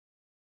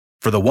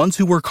For the ones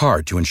who work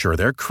hard to ensure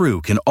their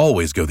crew can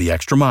always go the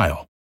extra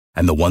mile,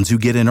 and the ones who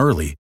get in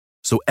early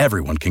so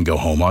everyone can go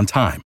home on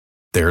time,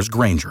 there's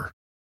Grainger,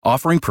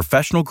 offering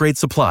professional-grade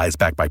supplies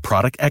backed by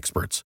product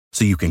experts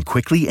so you can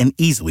quickly and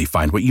easily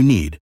find what you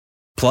need.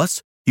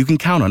 Plus, you can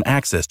count on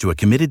access to a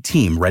committed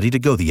team ready to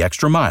go the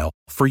extra mile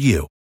for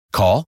you.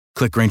 Call,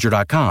 click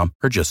Grainger.com,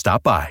 or just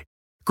stop by.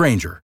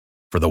 Grainger,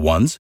 for the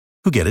ones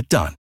who get it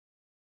done.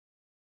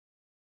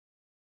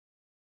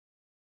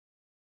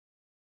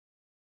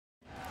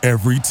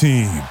 Every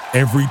team,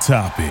 every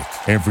topic,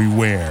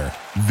 everywhere.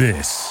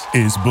 This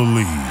is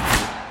Believe.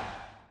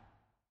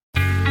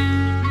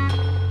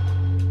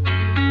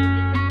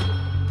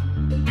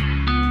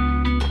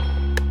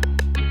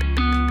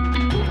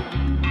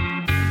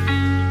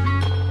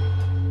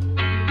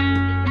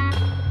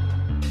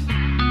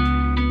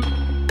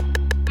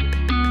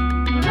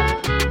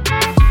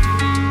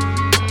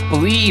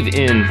 Believe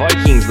in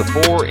Vikings, the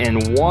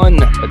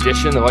 4-1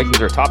 edition. The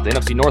Vikings are atop the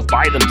NFC North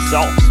by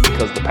themselves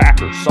because the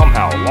Packers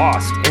somehow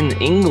lost in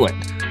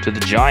England to the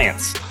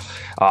Giants.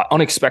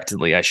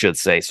 Unexpectedly, I should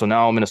say. So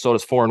now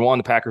Minnesota's 4-1,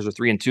 the Packers are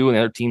 3-2, and the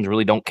other teams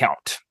really don't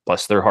count.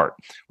 Bless their heart.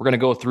 We're going to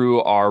go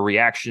through our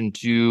reaction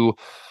to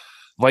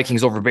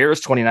Vikings over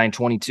Bears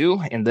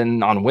 29-22, and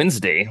then on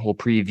Wednesday we'll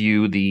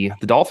preview the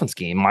Dolphins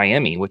game,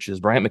 Miami, which is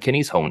Bryant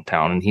McKinney's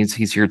hometown, and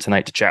he's here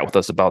tonight to chat with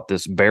us about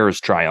this Bears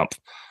triumph.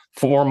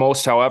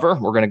 Foremost, however,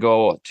 we're going to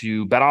go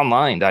to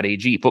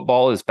betonline.ag.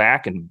 Football is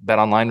back, and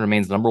BetOnline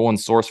remains the number one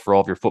source for all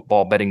of your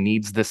football betting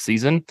needs this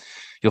season.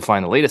 You'll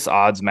find the latest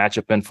odds,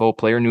 matchup info,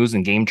 player news,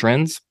 and game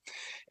trends.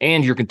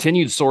 And your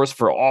continued source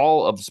for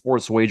all of the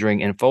sports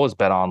wagering info is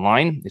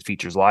BetOnline. It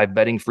features live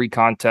betting, free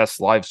contests,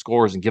 live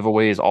scores, and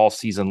giveaways all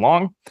season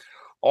long.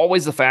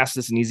 Always the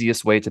fastest and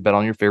easiest way to bet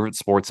on your favorite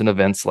sports and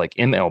events like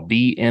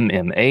MLB,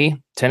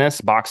 MMA,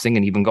 tennis, boxing,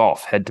 and even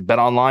golf. Head to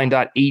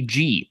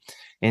betonline.ag.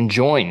 and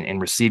join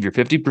and receive your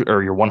 50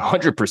 or your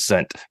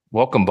 100%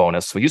 welcome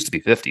bonus. So it used to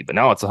be 50, but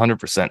now it's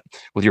 100%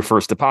 with your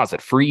first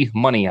deposit. Free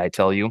money, I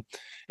tell you.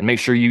 And make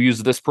sure you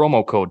use this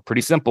promo code.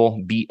 Pretty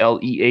simple,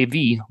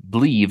 BLEAV,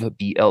 Believe,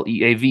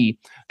 BLEAV,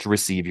 to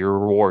receive your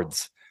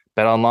rewards.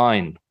 Bet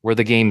online, where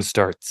the game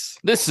starts.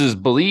 This is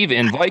Believe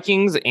in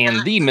Vikings,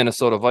 and the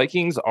Minnesota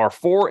Vikings are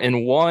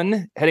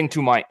 4-1, heading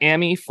to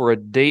Miami for a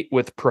date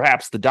with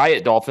perhaps the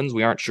Diet Dolphins.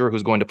 We aren't sure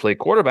who's going to play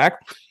quarterback.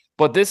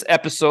 But this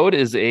episode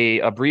is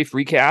a brief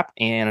recap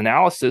and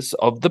analysis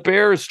of the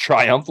Bears'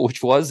 triumph,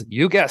 which was,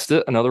 you guessed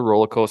it, another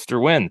roller coaster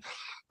win.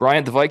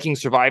 Brian, the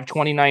Vikings survived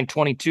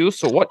 29-22.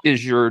 So what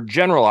is your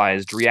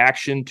generalized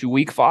reaction to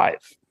week 5?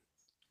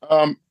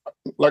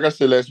 Like I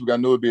said last week, I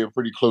knew it'd be a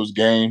pretty close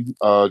game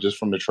just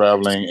from the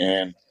traveling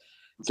and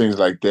things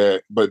like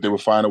that. But they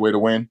would find a way to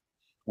win,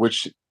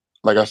 which,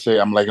 like I say,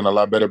 I'm liking a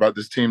lot better about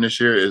this team this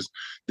year is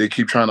they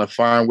keep trying to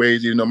find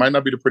ways, even though it might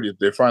not be the prettiest,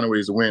 they're finding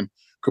ways to win.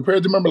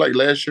 Compared to, remember, like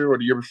last year or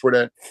the year before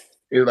that,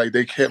 it's like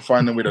they kept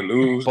finding a way to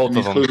lose in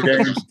these close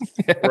games.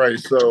 Right.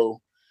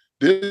 So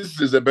this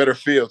is a better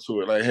feel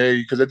to it. Like,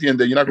 hey, because at the end of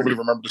the day, you're not going to really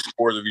remember the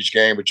scores of each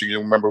game, but you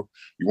can remember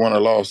you won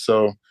or lost.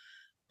 So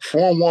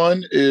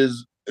 4-1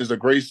 is a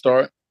great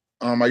start.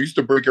 I used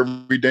to break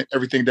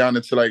everything down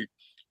into like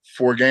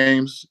 4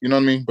 games, you know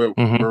what I mean? But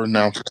we're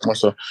now 6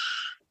 months. So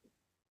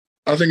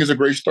I think it's a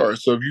great start.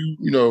 So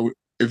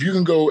if you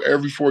can go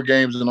every 4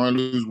 games and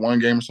only lose 1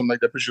 game or something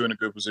like that, puts you in a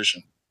good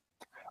position.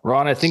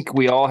 Ron, I think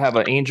we all have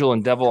an angel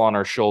and devil on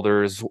our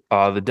shoulders.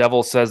 The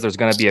devil says there's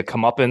going to be a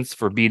comeuppance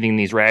for beating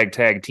these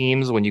ragtag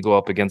teams when you go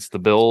up against the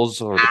Bills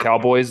or the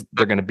Cowboys.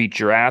 They're going to beat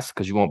your ass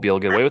because you won't be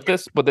able to get away with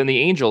this. But then the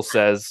angel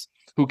says,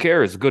 who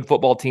cares? Good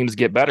football teams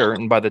get better.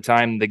 And by the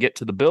time they get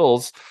to the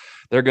Bills,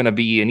 they're going to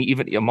be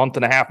even a month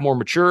and a half more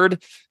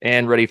matured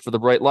and ready for the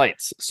bright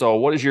lights. So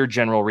what is your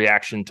general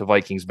reaction to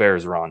Vikings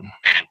Bears, Ron?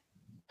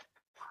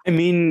 I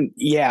mean,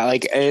 yeah,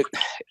 like it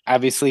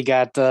obviously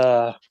got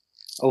a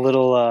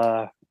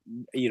little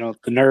the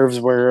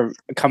nerves were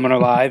coming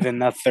alive in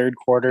the third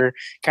quarter.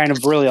 Kind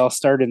of really all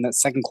started in that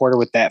second quarter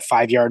with that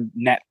 5-yard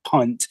net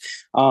punt.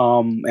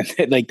 And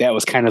like that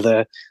was kind of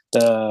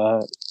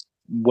the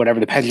whatever,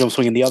 the pendulum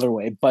swinging the other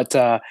way. But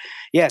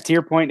yeah, to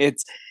your point,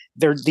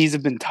 these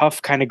have been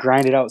tough, kind of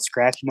grinded out,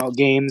 scratch them out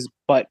games,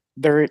 but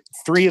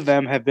 3 of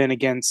them have been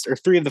against, or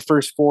 3 of the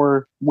first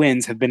 4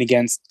 wins have been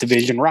against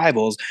division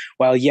rivals.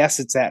 While yes,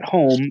 it's at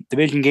home,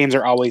 division games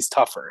are always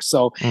tougher.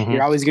 So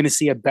you're always going to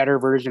see a better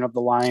version of the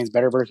Lions,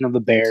 better version of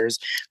the Bears,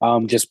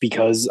 just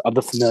because of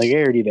the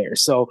familiarity there.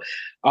 So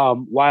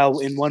while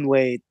in one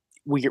way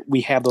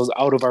we have those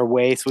out of our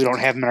way, so we don't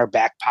have them in our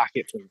back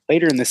pocket for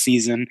later in the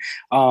season,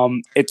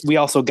 we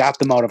also got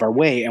them out of our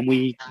way, and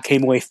we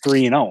came away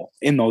 3-0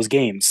 in those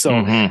games. So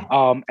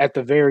at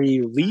the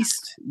very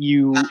least,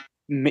 you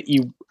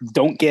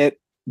don't get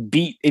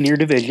beat in your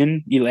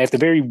division. At the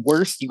very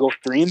worst, you go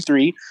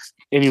 3-3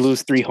 and you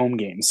lose 3 home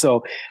games.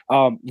 So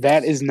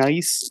that is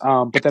nice.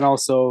 But then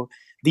also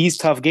these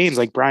tough games,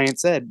 like Brian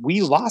said,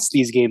 we lost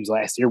these games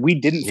last year. We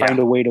didn't find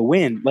a way to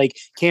win. Like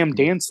Cam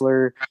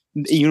Dantzler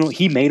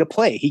he made a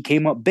play. He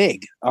came up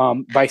big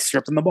by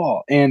stripping the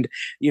ball. And,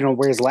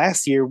 whereas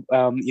last year,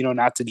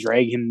 not to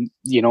drag him,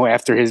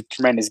 after his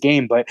tremendous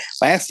game, but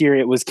last year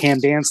it was Cam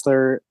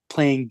Dantzler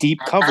playing deep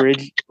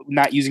coverage,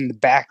 not using the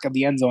back of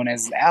the end zone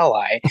as an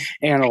ally,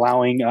 and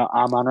allowing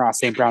Amon-Ra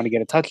St. Brown to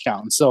get a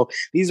touchdown. So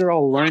these are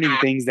all learning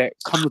things that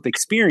come with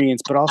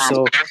experience, but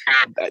also,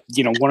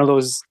 one of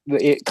those,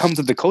 it comes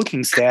with the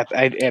coaching staff.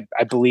 I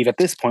believe at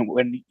this point,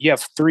 when you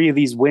have 3 of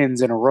these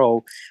wins in a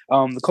row,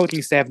 the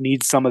coaching staff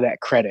needs some of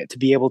that credit to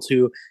be able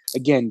to,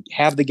 again,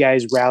 have the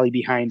guys rally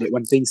behind it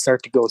when things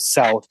start to go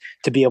south,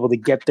 to be able to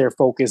get their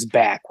focus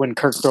back. When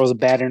Kirk throws a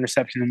bad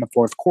interception in the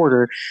fourth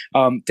quarter,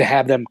 to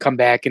have them come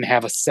back and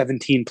have a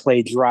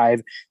 17-play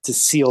drive to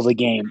seal the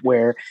game,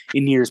 where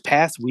in years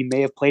past we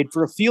may have played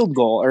for a field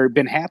goal or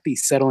been happy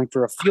settling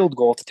for a field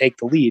goal to take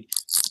the lead.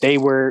 They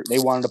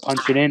wanted to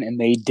punch it in,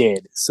 and they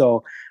did.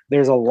 So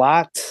there's a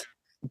lot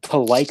to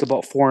like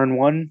about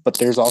 4-1, but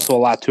there's also a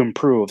lot to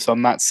improve. So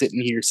I'm not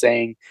sitting here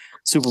saying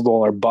Super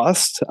Bowl or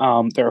bust.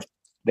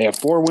 They have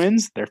 4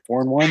 wins. They're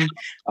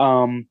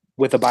 4-1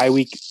 with a bye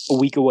week a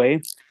week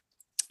away.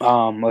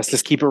 Let's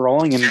just keep it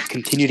rolling and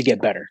continue to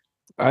get better.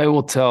 I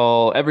will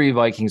tell every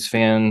Vikings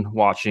fan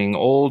watching,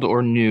 old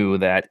or new,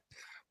 that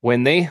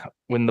when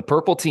the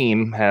purple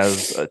team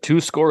has a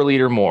 2-score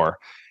lead or more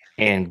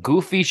and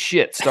goofy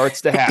shit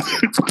starts to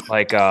happen,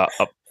 like a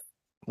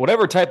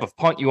whatever type of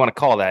punt you want to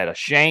call that, a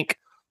shank,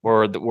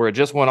 or where it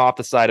just went off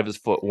the side of his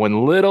foot,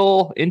 when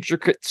little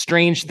intricate,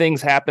 strange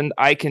things happen,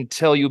 I can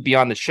tell you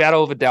beyond the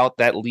shadow of a doubt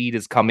that lead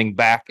is coming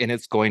back, and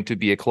it's going to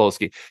be a close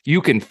game.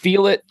 You can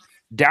feel it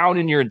down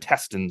in your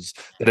intestines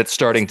that it's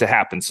starting to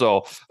happen.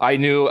 So I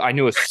knew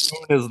as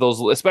soon as those,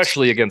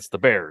 especially against the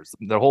Bears,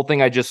 the whole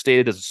thing I just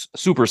stated is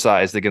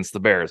supersized against the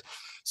Bears.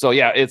 So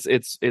yeah,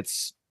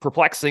 it's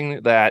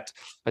perplexing that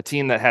a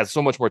team that has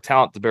so much more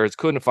talent, the Bears,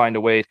 couldn't find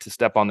a way to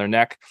step on their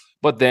neck.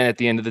 But then at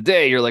the end of the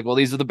day, you're like, well,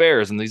 these are the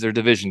Bears and these are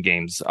division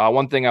games.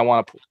 One thing I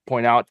want to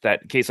point out,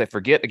 that in case I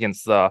forget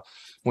against when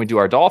we do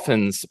our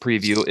Dolphins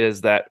preview, is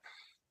that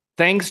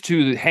thanks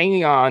to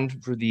hanging on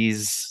for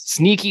these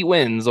sneaky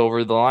wins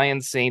over the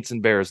Lions, Saints,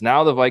 and Bears,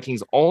 now the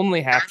Vikings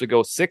only have to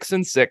go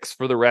 6-6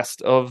 for the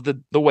rest of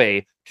the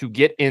way to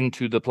get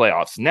into the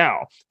playoffs.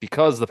 Now,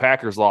 because the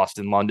Packers lost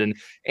in London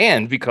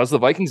and because the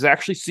Vikings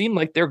actually seem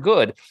like they're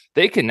good,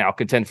 they can now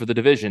contend for the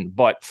division.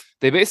 But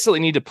they basically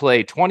need to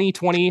play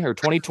 2020 or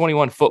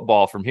 2021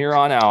 football from here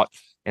on out,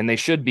 and they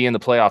should be in the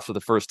playoffs for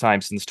the first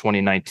time since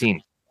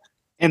 2019.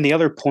 And the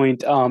other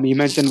point you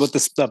mentioned with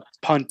the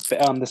punt,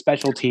 the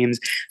special teams.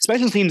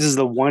 Special teams is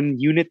the one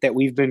unit that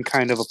we've been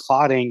kind of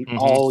applauding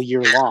all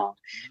year long,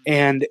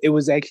 and it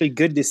was actually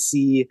good to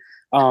see.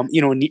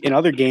 In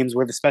other games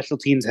where the special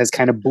teams has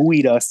kind of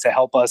buoyed us to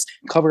help us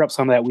cover up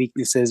some of that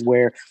weaknesses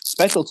where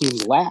special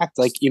teams lacked,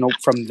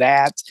 from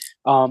that,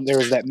 there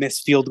was that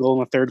missed field goal in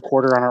the third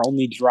quarter on our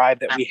only drive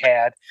that we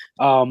had.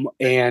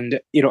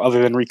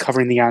 Other than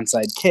recovering the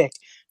onside kick,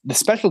 the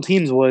special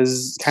teams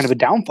was kind of a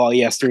downfall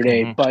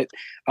yesterday, but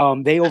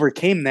they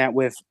overcame that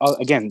with,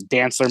 again,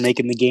 Dantzler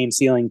making the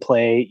game-sealing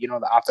play,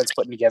 the offense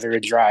putting together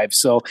a drive.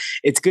 So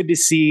it's good to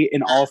see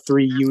in all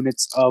 3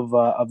 units of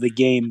the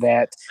game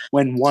that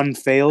when one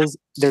fails,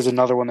 there's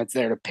another one that's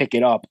there to pick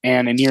it up.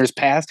 And in years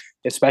past,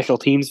 if special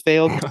teams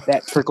failed,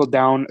 that trickled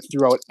down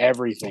throughout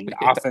everything.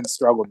 The offense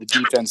struggled, the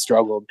defense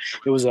struggled.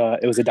 It was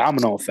a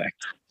domino effect.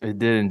 It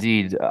did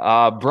indeed.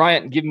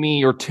 Bryant, give me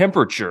your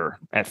temperature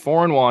at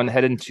 4-1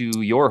 heading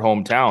to your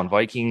hometown,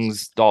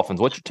 Vikings,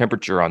 Dolphins. What's your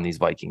temperature on these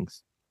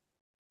Vikings?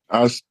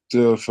 I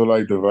still feel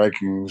like the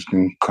Vikings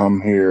can come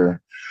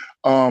here.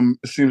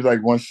 It seems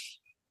like once,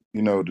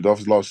 the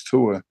Dolphins lost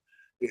Tua,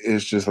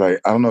 it's just like,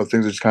 I don't know,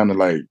 things are just kind of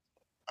like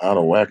out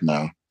of whack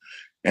now.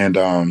 And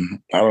I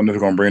don't know if they're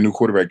going to bring a new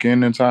quarterback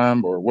in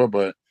time or what,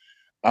 but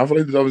I feel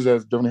like the Dolphins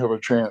definitely have a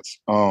chance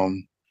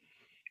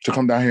to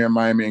come down here in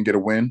Miami and get a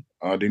win.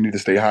 They need to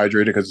stay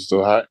hydrated because it's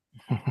so hot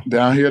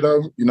down here,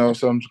 though.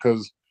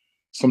 Because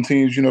some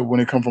teams, when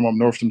they come from up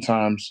north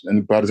sometimes,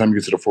 and by the time you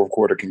get to the fourth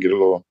quarter, can get a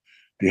little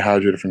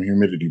dehydrated from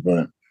humidity.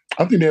 But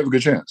I think they have a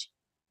good chance.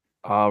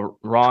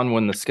 Ron,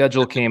 when the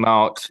schedule came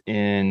out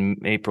in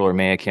April or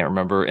May, I can't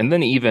remember, and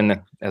then even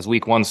as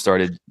week 1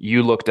 started,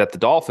 you looked at the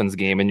Dolphins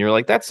game and you're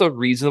like, that's a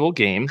reasonable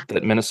game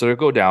that Minnesota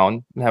go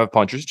down and have a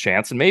puncher's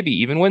chance and maybe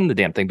even win the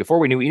damn thing before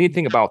we knew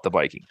anything about the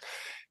Vikings.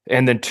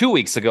 And then 2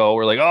 weeks ago,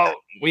 we're like, oh,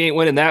 we ain't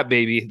winning that,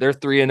 baby. They're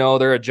 3-0.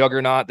 They're a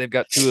juggernaut. They've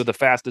got 2 of the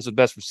fastest and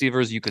best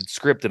receivers you could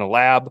script in a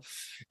lab.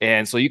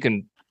 And so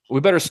we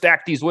better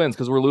stack these wins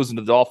because we're losing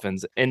to the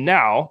Dolphins. And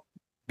now,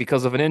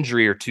 because of an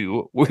injury or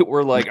two,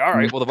 we're like, all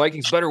right, well, the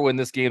Vikings better win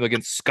this game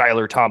against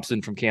Skylar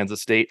Thompson from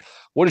Kansas State.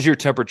 What is your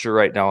temperature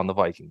right now on the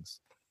Vikings?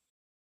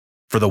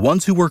 For the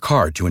ones who work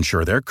hard to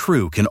ensure their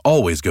crew can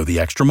always go the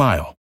extra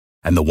mile,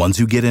 and the ones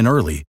who get in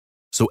early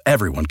so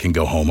everyone can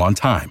go home on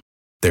time,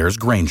 there's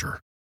Grainger,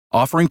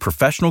 offering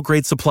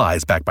professional-grade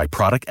supplies backed by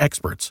product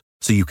experts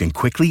so you can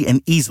quickly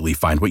and easily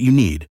find what you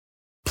need.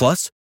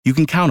 Plus, you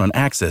can count on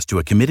access to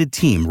a committed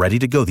team ready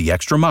to go the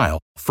extra mile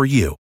for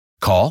you.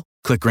 Call,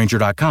 click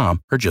Grainger.com,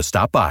 or just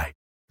stop by.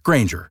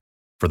 Grainger,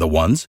 for the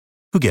ones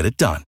who get it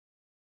done.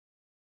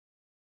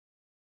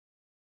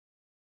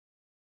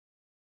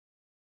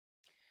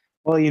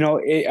 Well,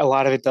 a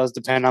lot of it does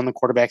depend on the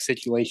quarterback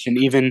situation,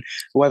 even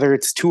whether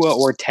it's Tua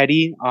or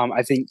Teddy.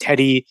 I think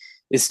Teddy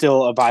is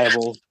still a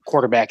viable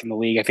quarterback in the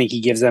league. I think he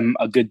gives them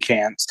a good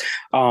chance,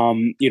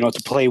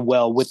 to play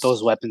well with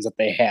those weapons that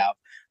they have.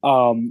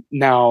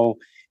 Now,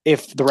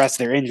 if the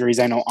rest of their injuries,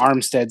 I know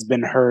Armstead's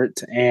been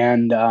hurt,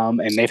 and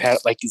they've had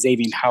like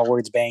Xavier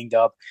Howard's banged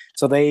up,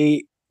 so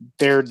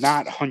they're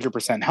not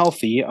 100%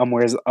 healthy.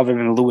 Whereas other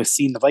than Lewis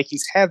Cine, the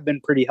Vikings have been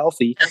pretty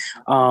healthy,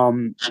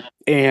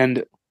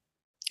 and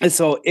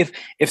so if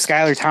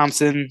Skylar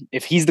Thompson,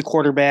 if he's the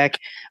quarterback,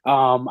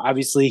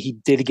 obviously he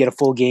did get a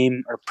full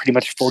game or pretty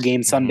much full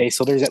game Sunday.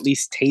 So there's at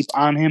least tape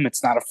on him.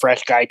 It's not a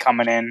fresh guy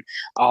coming in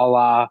a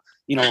la,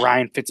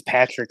 Ryan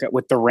Fitzpatrick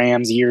with the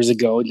Rams years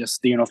ago,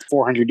 just,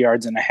 400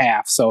 yards and a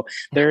half. So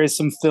there is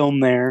some film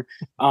there.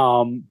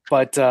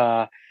 But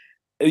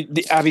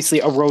obviously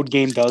a road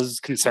game does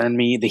concern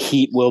me. The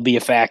heat will be a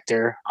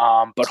factor,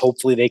 but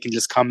hopefully they can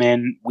just come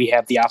in. We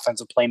have the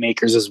offensive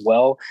playmakers as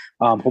well.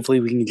 Hopefully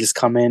we can just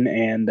come in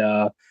and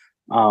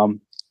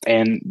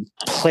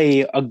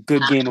play a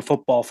good game of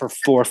football for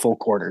 4 full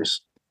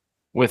quarters.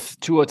 With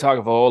Tua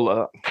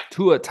Tagovailoa,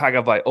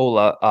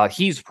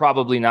 he's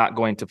probably not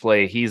going to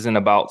play. He's in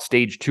about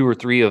stage 2 or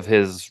 3 of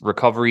his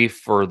recovery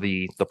for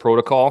the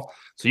protocol.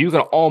 So you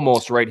can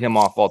almost write him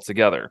off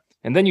altogether.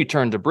 And then you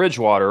turn to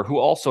Bridgewater, who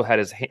also had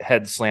his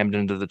head slammed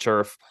into the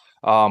turf.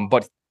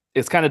 But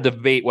it's kind of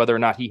debate whether or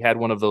not he had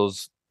one of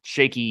those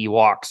shaky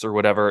walks or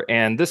whatever.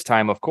 And this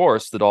time, of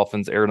course, the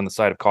Dolphins erred on the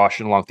side of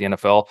caution along with the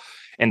NFL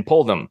and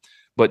pulled him.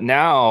 But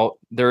now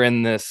they're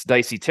in this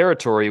dicey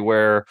territory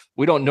where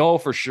we don't know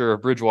for sure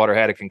if Bridgewater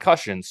had a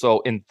concussion.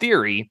 So in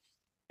theory,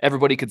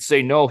 everybody could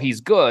say, no,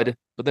 he's good.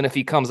 But then if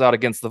he comes out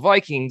against the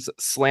Vikings,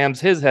 slams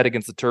his head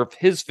against the turf,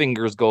 his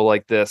fingers go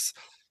like this.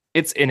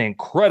 It's an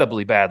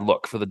incredibly bad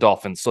look for the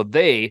Dolphins. So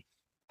they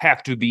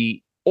have to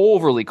be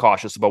overly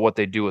cautious about what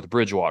they do with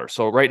Bridgewater.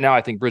 So right now,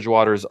 I think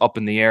Bridgewater is up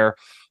in the air.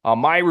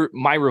 My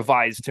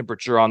revised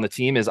temperature on the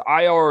team is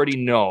I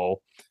already know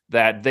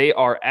that they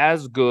are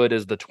as good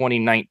as the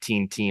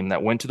 2019 team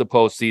that went to the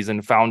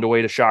postseason, found a way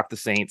to shock the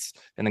Saints,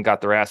 and then got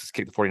their asses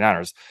kicked the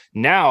 49ers.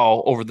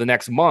 Now, over the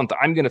next month,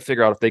 I'm going to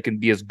figure out if they can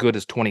be as good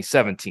as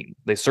 2017.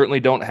 They certainly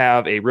don't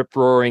have a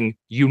rip-roaring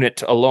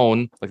unit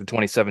alone like the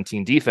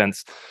 2017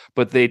 defense,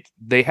 but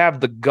they have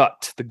the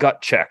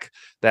gut check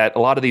that a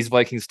lot of these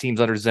Vikings teams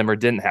under Zimmer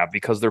didn't have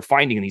because they're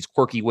finding these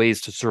quirky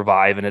ways to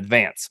survive and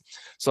advance.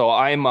 So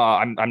I'm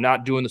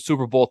not doing the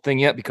Super Bowl thing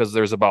yet because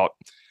there's about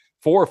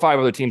 4 or 5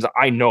 other teams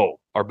I know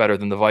are better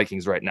than the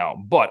Vikings right now.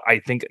 But I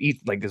think,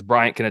 like as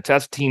Bryant can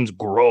attest, teams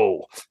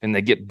grow and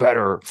they get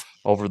better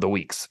over the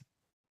weeks.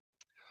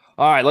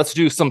 All right, let's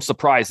do some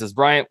surprises.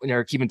 Bryant, when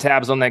you're keeping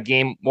tabs on that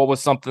game, what was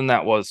something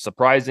that was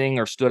surprising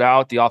or stood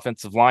out? The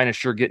offensive line is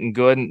sure getting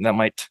good, and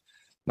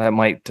that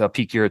might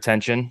pique your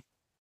attention.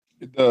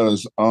 It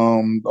does.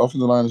 The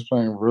offensive line is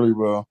playing really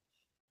well.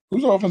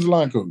 Who's the offensive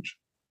line coach?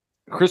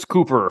 Chris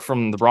Cooper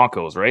from the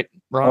Broncos, right,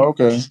 Ron? Oh,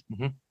 okay.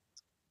 Mm-hmm.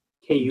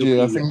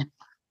 Yeah, I think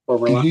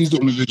he's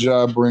doing a good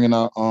job bringing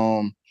out,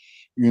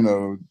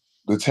 the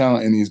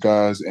talent in these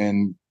guys,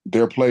 and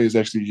their play is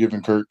actually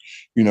giving Kirk,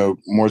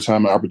 more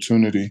time and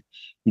opportunity,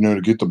 to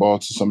get the ball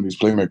to some of these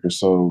playmakers.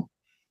 So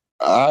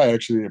I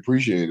actually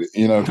appreciate it,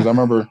 because I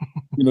remember,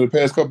 the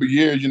past couple of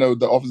years,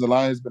 the offensive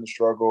line has been a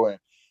struggle and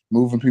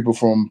moving people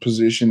from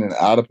position and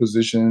out of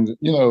positions,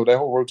 that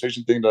whole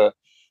rotation thing that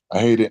I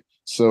hated.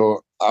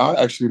 So I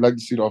actually like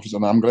to see the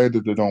offensive line. I'm glad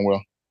that they're doing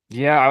well.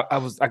 Yeah, I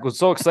was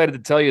so excited to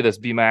tell you this,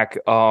 BMAC.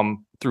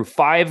 Through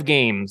 5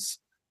 games,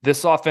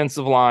 this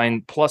offensive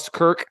line plus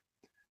Kirk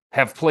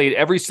have played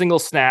every single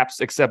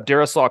snaps except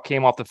Darisaw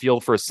came off the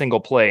field for a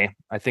single play.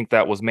 I think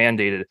that was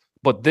mandated.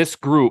 But this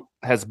group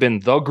has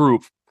been the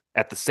group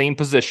at the same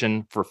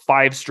position for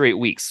 5 straight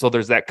weeks. So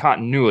there's that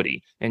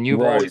continuity. And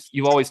you've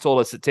always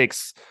told us it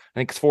takes, I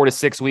think it's 4 to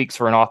 6 weeks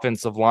for an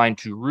offensive line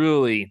to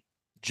really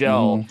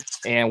gel,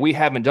 and we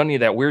haven't done any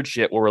of that weird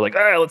shit where we're like,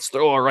 let's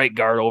throw a right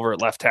guard over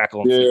at left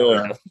tackle.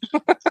 And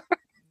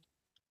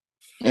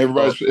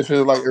it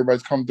feels like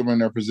everybody's comfortable in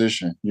their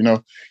position,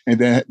 and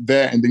then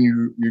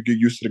you get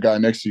used to the guy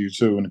next to you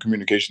too, and the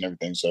communication and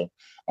everything. So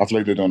I feel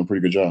like they're doing a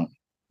pretty good job.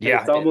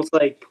 Yeah, it's almost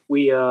like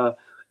we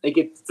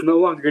it's no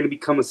longer going to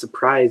become a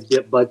surprise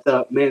bit, but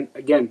man,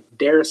 again,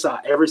 Darisaw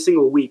every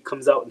single week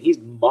comes out and he's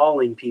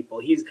mauling people.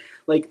 He's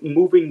like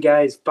moving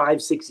guys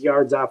 5-6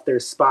 yards off their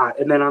spot,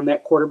 and then on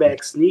that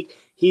quarterback sneak,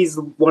 he's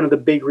one of the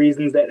big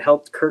reasons that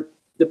helped Kirk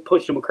to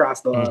push him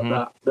across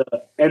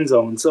the end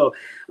zone. So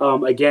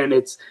again,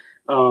 it's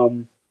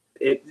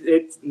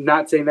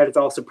not saying that it's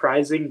all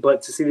surprising,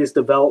 but to see this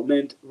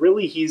development,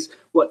 really, he's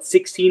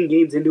 16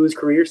 games into his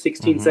career,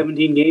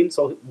 17 games,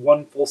 so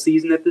 1 full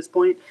season at this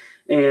point.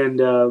 And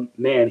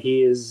man,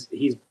 he's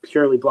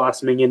purely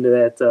blossoming into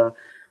that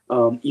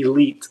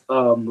elite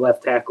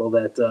left tackle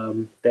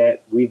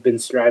that we've been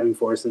striving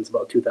for since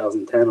about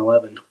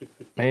 2010-11.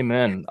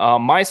 Amen.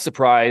 My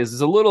surprise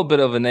is a little bit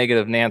of a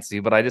negative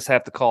Nancy, but I just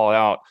have to call it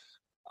out.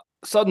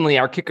 suddenly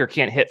our kicker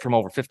can't hit from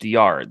over 50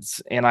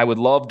 yards. And I would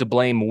love to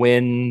blame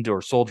wind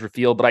or Soldier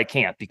Field, but I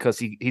can't because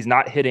he's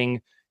not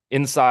hitting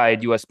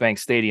inside US Bank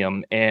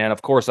Stadium. And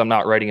of course, I'm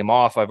not writing him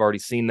off. I've already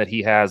seen that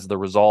he has the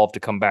resolve to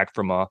come back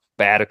from a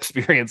bad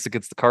experience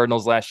against the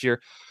Cardinals last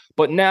year.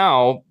 But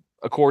now,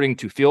 according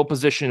to field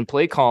position,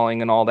 play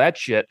calling, and all that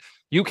shit,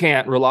 you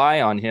can't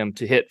rely on him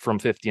to hit from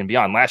 50 and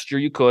beyond. Last year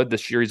you could.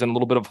 This year he's in a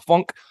little bit of a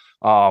funk,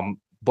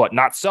 but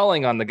not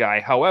selling on the guy.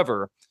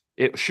 However,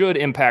 it should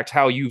impact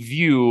how you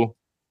view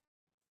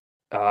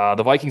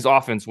the Vikings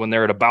offense when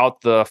they're at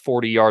about the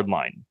 40-yard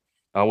line.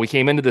 We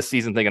came into this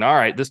season thinking, all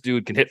right, this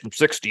dude can hit from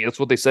 60. That's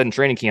what they said in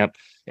training camp.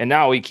 And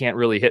now he can't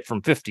really hit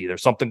from 50.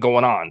 There's something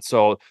going on.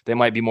 So they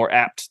might be more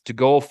apt to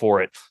go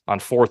for it on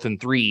 4th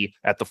and 3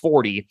 at the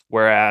 40,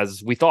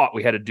 whereas we thought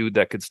we had a dude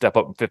that could step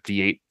up in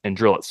 58 and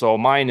drill it. So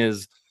mine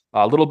is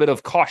a little bit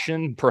of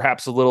caution,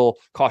 perhaps a little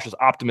cautious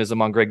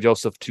optimism on Greg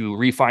Joseph to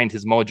re-find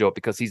his mojo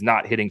because he's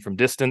not hitting from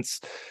distance.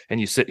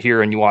 And you sit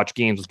here and you watch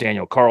games with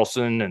Daniel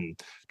Carlson and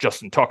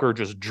Justin Tucker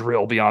just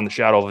drill beyond the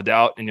shadow of a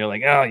doubt. And you're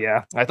like, oh,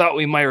 yeah, I thought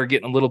we might have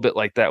getting a little bit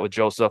like that with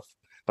Joseph,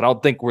 but I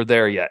don't think we're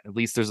there yet. At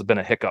least there's been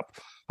a hiccup.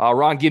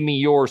 Ron, give me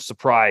your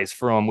surprise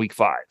from week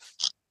 5.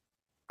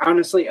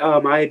 Honestly,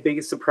 my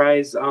biggest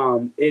surprise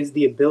is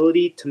the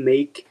ability to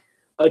make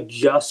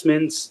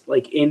adjustments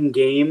like in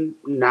game,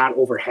 not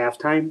over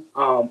halftime.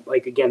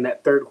 Like again,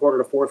 that third quarter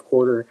to fourth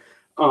quarter,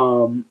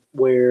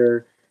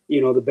 where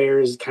the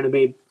Bears kind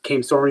of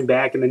came storming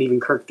back, and then even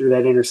Kirk threw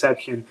that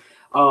interception.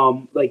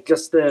 Like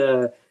just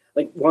a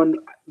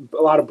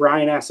lot of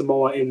Brian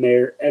Asamoah in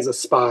there as a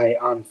spy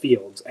on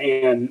Fields,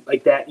 and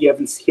like that he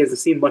hasn't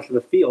seen much of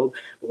the field.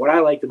 But what I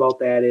liked about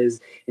that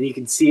is, and you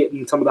can see it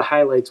in some of the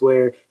highlights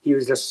where he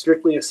was just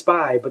strictly a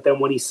spy, but then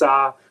when he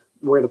saw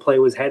where the play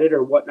was headed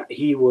or whatnot,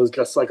 he was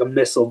just like a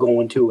missile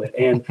going to it.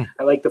 And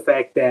I like the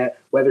fact that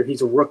whether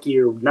he's a rookie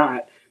or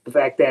not, the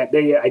fact that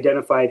they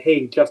identified,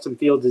 hey, Justin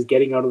Fields is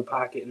getting out of the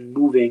pocket and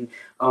moving.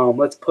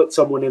 Let's put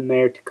someone in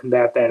there to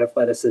combat that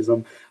athleticism.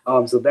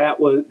 So that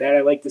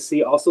I like to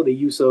see. Also the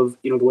use of,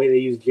 the way they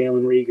use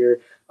Jalen Reagor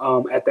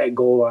at that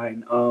goal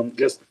line.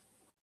 Just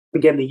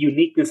again, the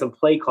uniqueness of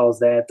play calls,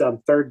 that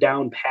third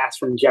down pass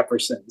from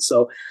Jefferson.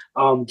 So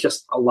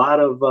just a lot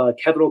of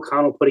Kevin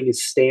O'Connell putting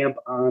his stamp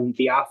on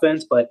the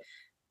offense, but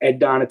Ed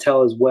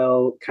Donatel as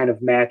well, kind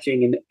of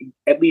matching and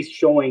at least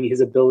showing his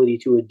ability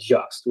to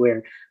adjust,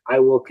 where I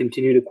will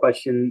continue to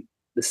question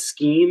the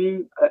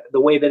scheme,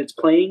 the way that it's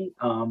playing.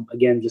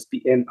 Again,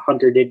 and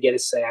Hunter did get a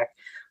sack,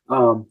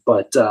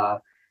 but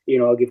I'll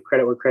give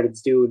credit where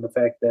credit's due in the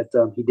fact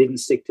that he didn't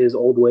stick to his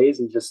old ways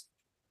and just,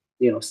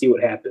 see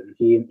what happened.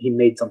 He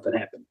made something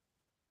happen.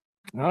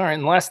 All right.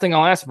 And the last thing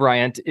I'll ask,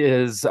 Bryant,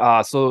 is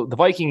so the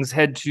Vikings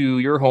head to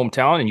your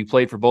hometown and you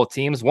played for both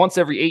teams once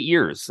every 8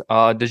 years.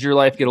 Does your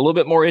life get a little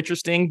bit more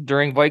interesting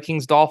during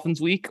Vikings-Dolphins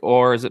week,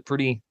 or is it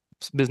pretty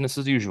business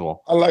as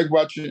usual? I like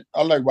watching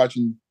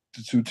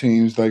the two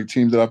teams, like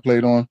teams that I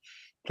played on,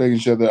 play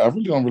each other. I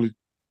really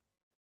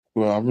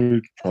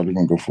probably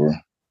gonna go for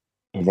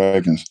the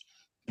Vikings.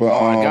 But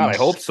oh my God, I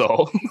hope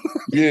so.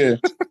 Yeah.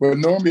 But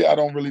normally I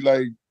don't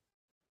really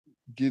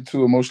get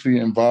too emotionally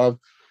involved.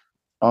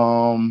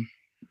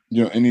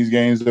 In these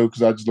games though,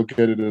 because I just look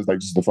at it as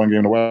just a fun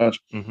game to watch.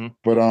 Mm-hmm.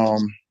 But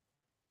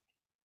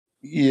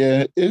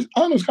yeah, I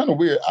don't know. It's kind of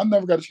weird. I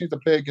never got a chance to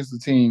play against the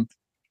team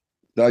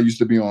that I used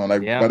to be on. By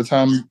the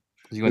time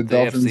the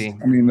Dolphins,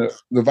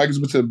 the Vikings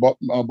went to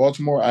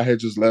Baltimore, I had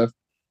just left.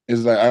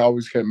 It's I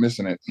always kept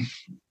missing it.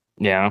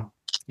 Yeah.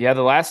 Yeah,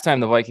 the last time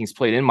the Vikings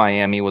played in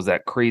Miami was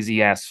that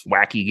crazy-ass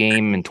wacky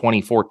game in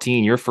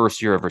 2014, your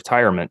first year of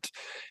retirement.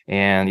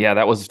 And, yeah,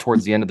 that was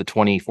towards the end of the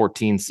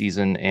 2014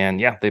 season. And,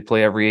 yeah, they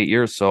play every 8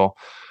 years. So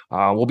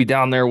we'll be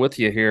down there with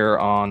you here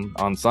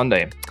on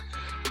Sunday.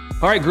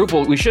 All right, group,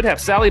 well, we should have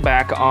Sally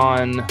back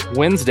on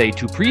Wednesday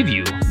to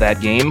preview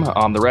that game.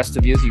 The rest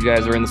of you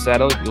guys are in the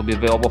saddle. You'll be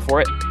available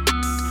for it?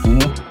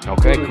 Mm-hmm.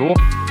 Okay, cool.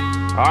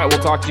 All right,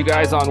 we'll talk to you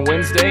guys on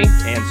Wednesday.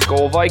 And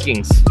Skol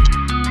Vikings.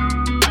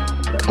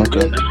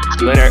 Okay.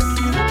 Later.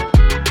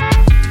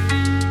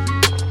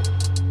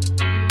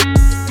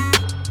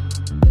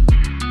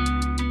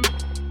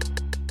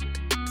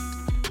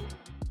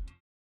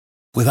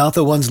 Without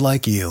the ones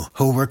like you,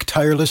 who work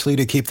tirelessly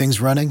to keep things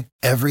running,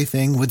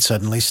 everything would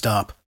suddenly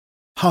stop.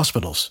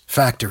 Hospitals,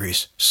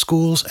 factories,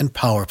 schools, and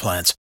power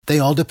plants, they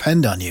all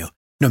depend on you.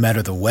 No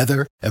matter the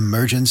weather,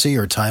 emergency,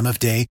 or time of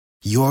day,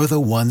 you're the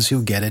ones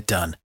who get it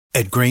done.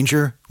 At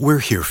Grainger, we're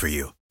here for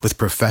you with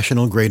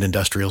professional-grade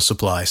industrial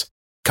supplies.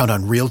 Count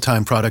on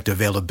real-time product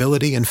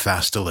availability and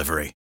fast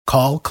delivery.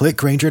 Call, click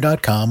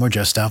Grainger.com, or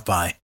just stop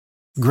by.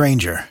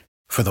 Grainger,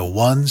 for the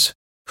ones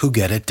who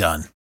get it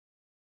done.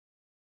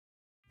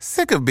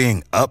 Sick of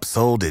being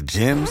upsold at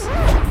gyms?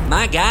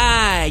 My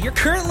guy, you're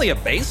currently a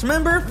base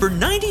member? For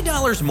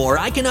 $90 more,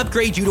 I can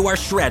upgrade you to our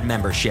Shred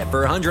membership.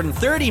 For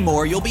 $130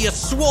 more, you'll be a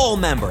Swole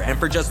member. And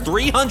for just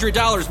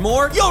 $300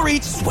 more, you'll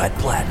reach Sweat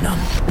Platinum.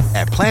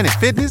 At Planet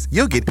Fitness,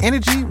 you'll get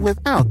energy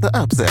without the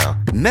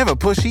upsell. Never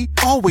pushy,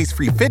 always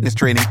free fitness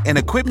training and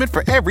equipment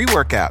for every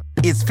workout.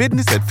 It's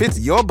fitness that fits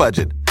your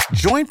budget.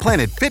 Join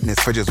Planet Fitness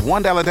for just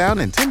 $1 down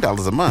and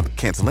 $10 a month.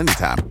 Cancel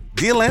anytime.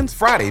 Deal ends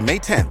Friday, May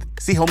 10th.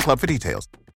 See Home Club for details.